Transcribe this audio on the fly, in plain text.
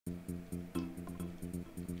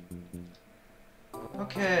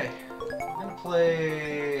Okay, I'm gonna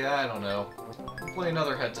play, I don't know, play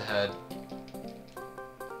another head-to-head.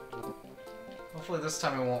 Hopefully this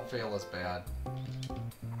time it won't fail as bad.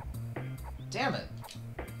 Damn it.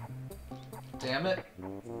 Damn it.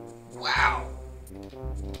 Wow.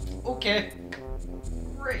 Okay.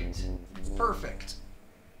 Great. Perfect.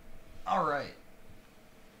 Alright.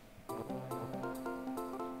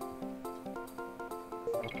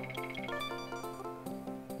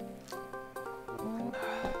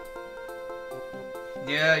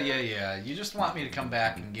 Yeah. You just want me to come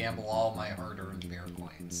back and gamble all my hard-earned bear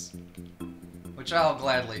coins. Which I'll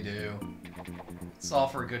gladly do. It's all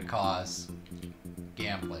for a good cause.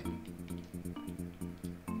 Gambling.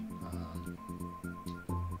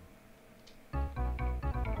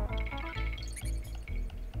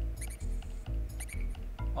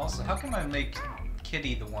 Also, how come I make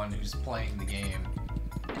Kitty the one who's playing the game?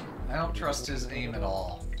 I don't trust his aim at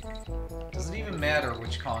all. Does it even matter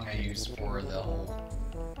which Kong I use for the whole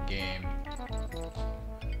game?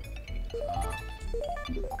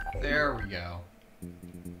 There we go.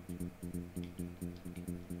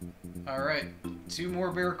 Alright, 2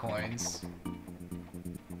 more bear coins.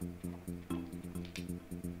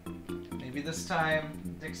 Maybe this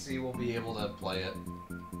time Dixie will be able to play it.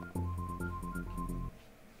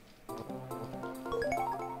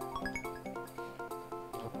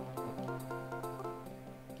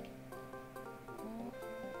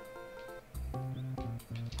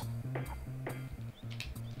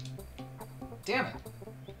 Damn it!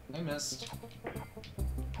 I missed.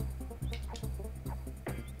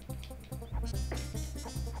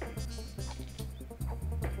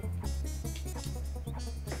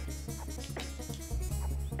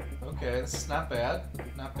 Okay, this is not bad.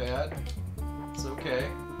 Not bad. It's okay.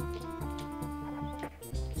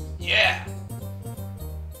 Yeah!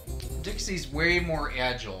 Dixie's way more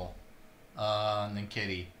agile than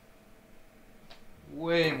Kitty.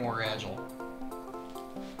 Way more agile.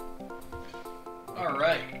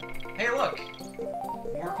 Alright. Hey, look!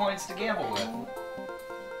 More coins to gamble with.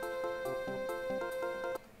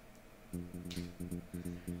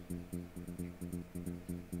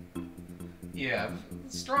 Yeah,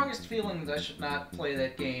 the strongest feeling is I should not play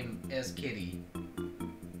that game as Kitty.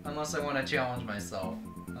 Unless I want to challenge myself.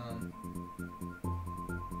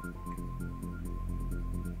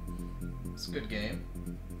 It's a good game.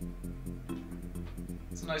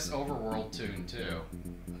 It's a nice overworld tune, too.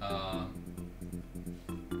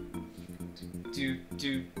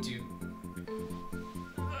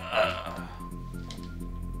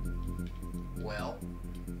 Well.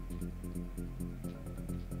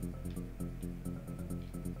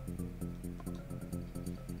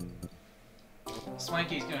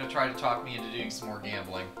 Swanky's gonna try to talk me into doing some more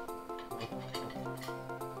gambling.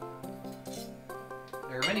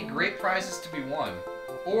 There are many great prizes to be won.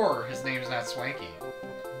 Or his name's not Swanky.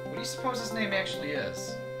 What do you suppose his name actually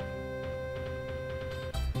is?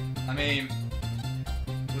 I mean,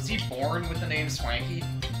 was he born with the name Swanky?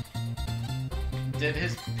 Did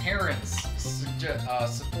his parents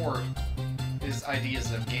support his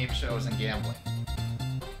ideas of game shows and gambling?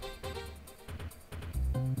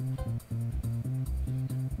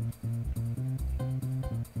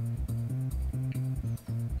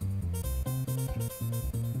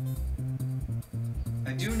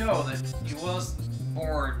 I do know that he was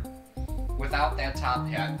born without that top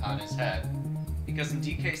hat on his head. Because in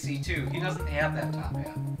DKC2, he doesn't have that top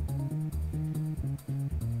hat.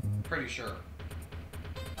 Pretty sure.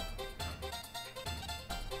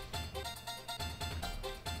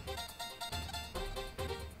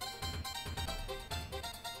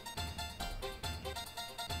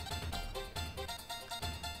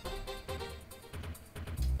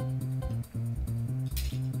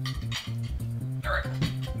 Alright,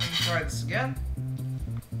 let's try this again.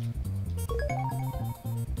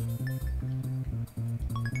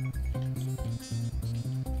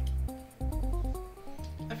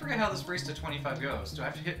 I forget how this race to 25 goes. Do I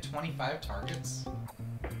have to hit 25 targets?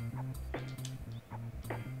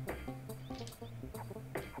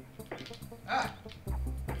 Ah!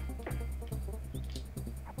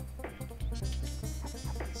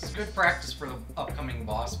 This is good practice for the upcoming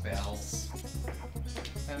boss battles.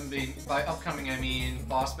 And by upcoming, I mean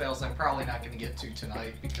boss battles I'm probably not going to get to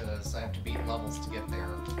tonight because I have to beat levels to get there.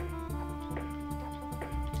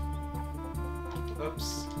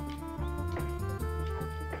 Oops.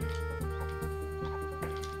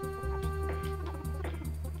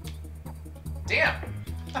 Damn!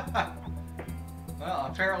 Well,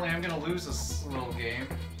 apparently I'm going to lose this little game.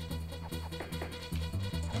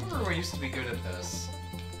 I remember I used to be good at this.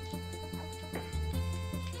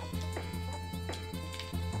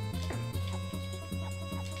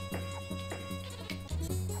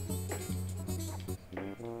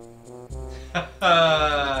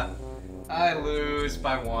 I lose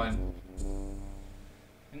by 1.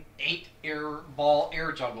 An 8 ball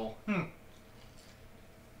air juggle.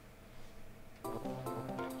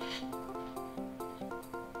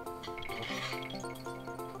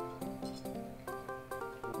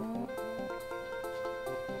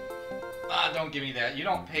 Ah, don't give me that. You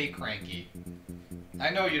don't pay Cranky. I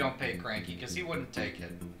know you don't pay Cranky, because he wouldn't take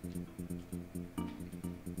it.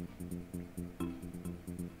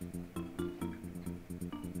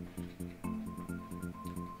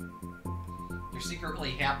 You're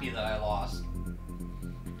secretly happy that I lost.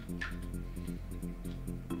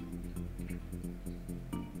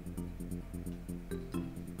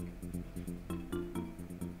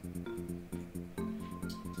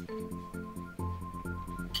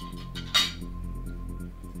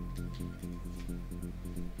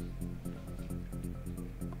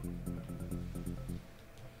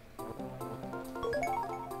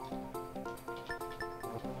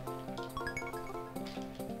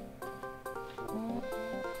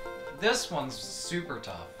 This one's super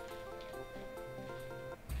tough.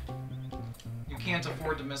 You can't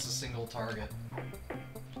afford to miss a single target.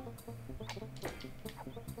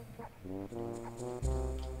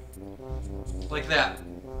 Like that.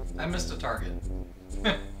 I missed a target.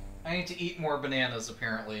 I need to eat more bananas,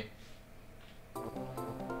 apparently.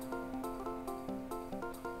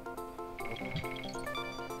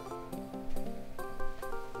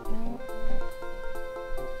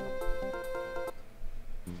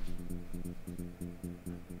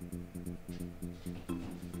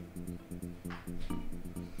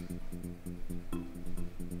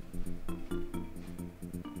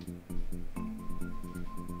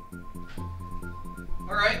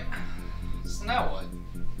 Alright, so now what?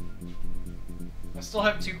 I still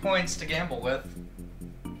have 2 coins to gamble with.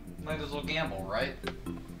 Might as well gamble, right?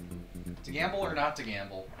 To gamble or not to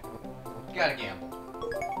gamble? You gotta gamble.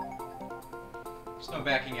 There's no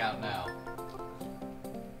backing out now.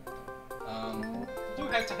 Do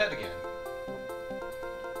head-to-head again.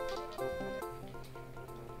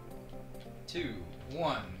 2,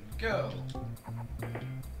 1, go!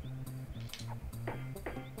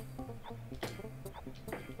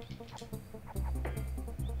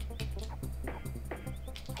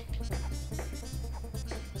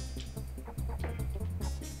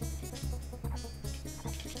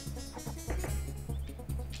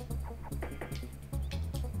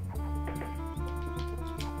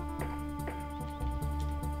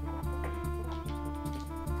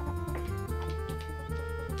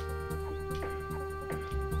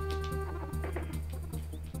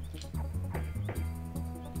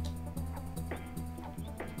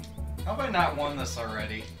 How have I not won this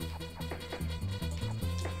already?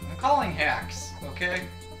 I'm calling hacks, okay?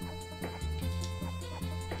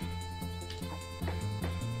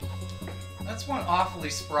 That's one awfully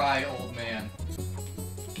spry old man.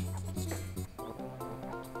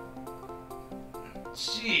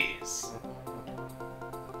 Jeez.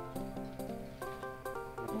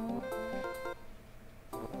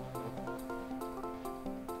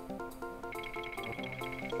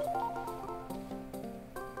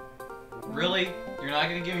 Really? You're not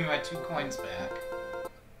gonna give me my 2 coins back?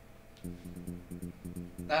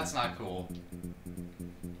 That's not cool.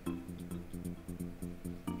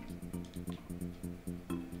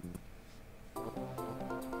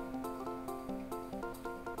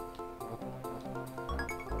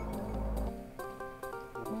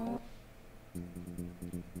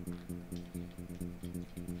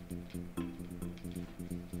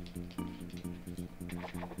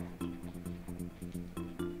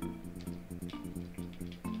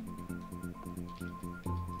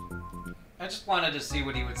 I just wanted to see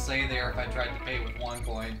what he would say there if I tried to pay with 1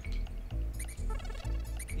 coin.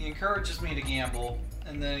 He encourages me to gamble,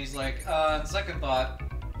 and then he's like, on second thought,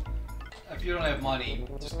 if you don't have money,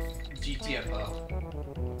 just GTFO.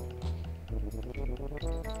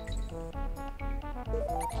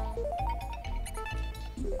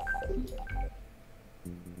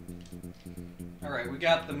 Alright, we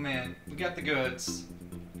got the goods.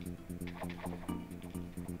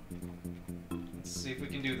 Let's see if we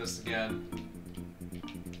can do this again.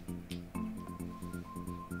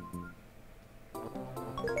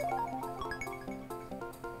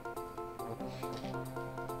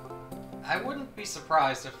 I wouldn't be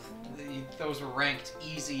surprised if those were ranked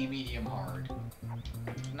easy, medium, hard.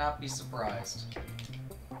 Would not be surprised.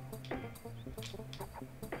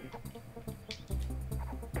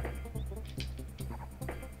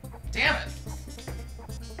 Damn it!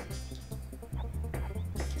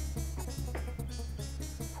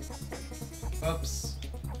 Oops.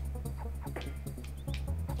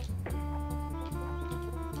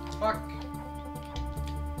 Fuck.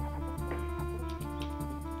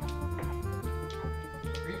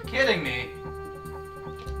 kidding me?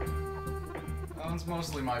 That one's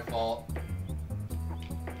mostly my fault.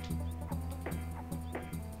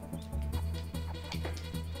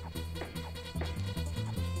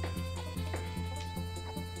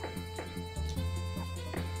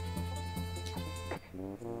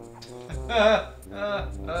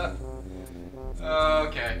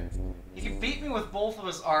 Okay. He can beat me with both of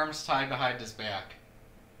his arms tied behind his back.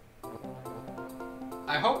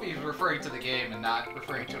 I hope he's referring to the game and not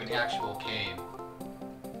referring to an actual cane.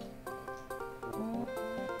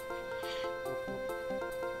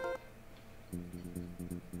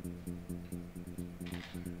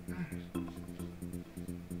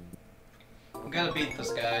 I'm gonna beat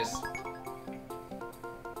this, guys.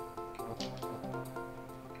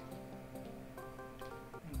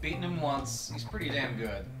 Beaten him once. He's pretty damn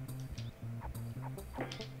good.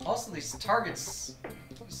 Also, these targets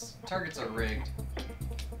are rigged.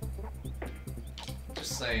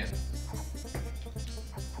 Just saying.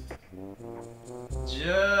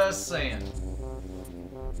 Just saying.